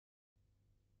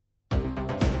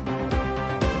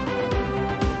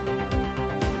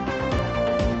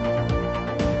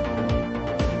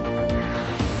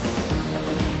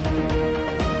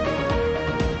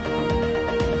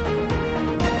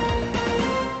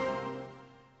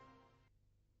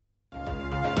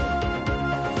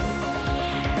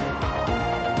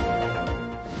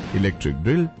Electric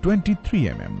drill 23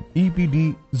 mm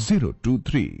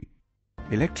epd-023.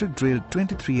 Electric drill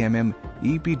 23 mm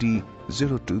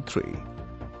epd-023.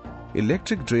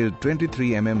 Electric drill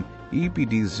 23 mm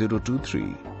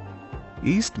epd-023.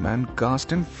 Eastman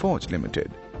Cast and Forge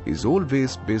Limited is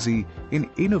always busy in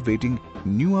innovating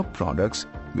newer products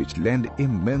which lend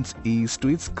immense ease to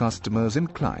its customers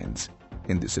and clients.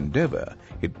 In this endeavor,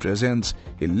 it presents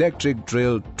Electric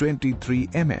Drill 23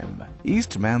 mm.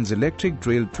 Eastman's Electric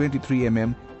Drill 23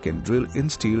 mm can drill in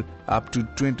steel up to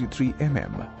 23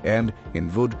 mm and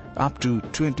in wood up to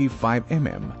 25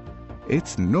 mm.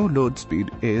 Its no-load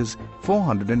speed is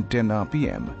 410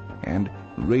 rpm and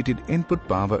rated input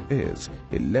power is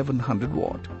 1100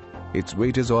 watt. Its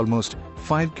weight is almost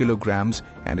 5 kilograms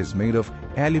and is made of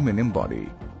aluminum body.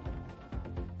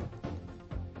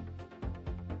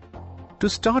 To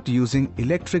start using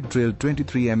Electric Drill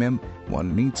 23 mm,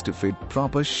 one needs to fit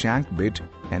proper shank bit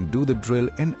and do the drill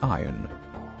in iron.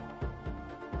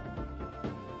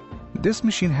 This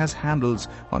machine has handles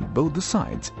on both the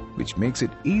sides, which makes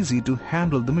it easy to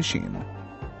handle the machine.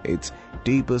 Its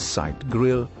taper sight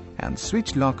grill and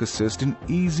switch lock assist in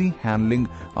easy handling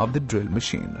of the drill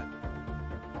machine.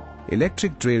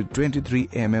 Electric Drill 23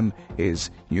 mm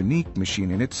is unique machine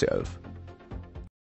in itself.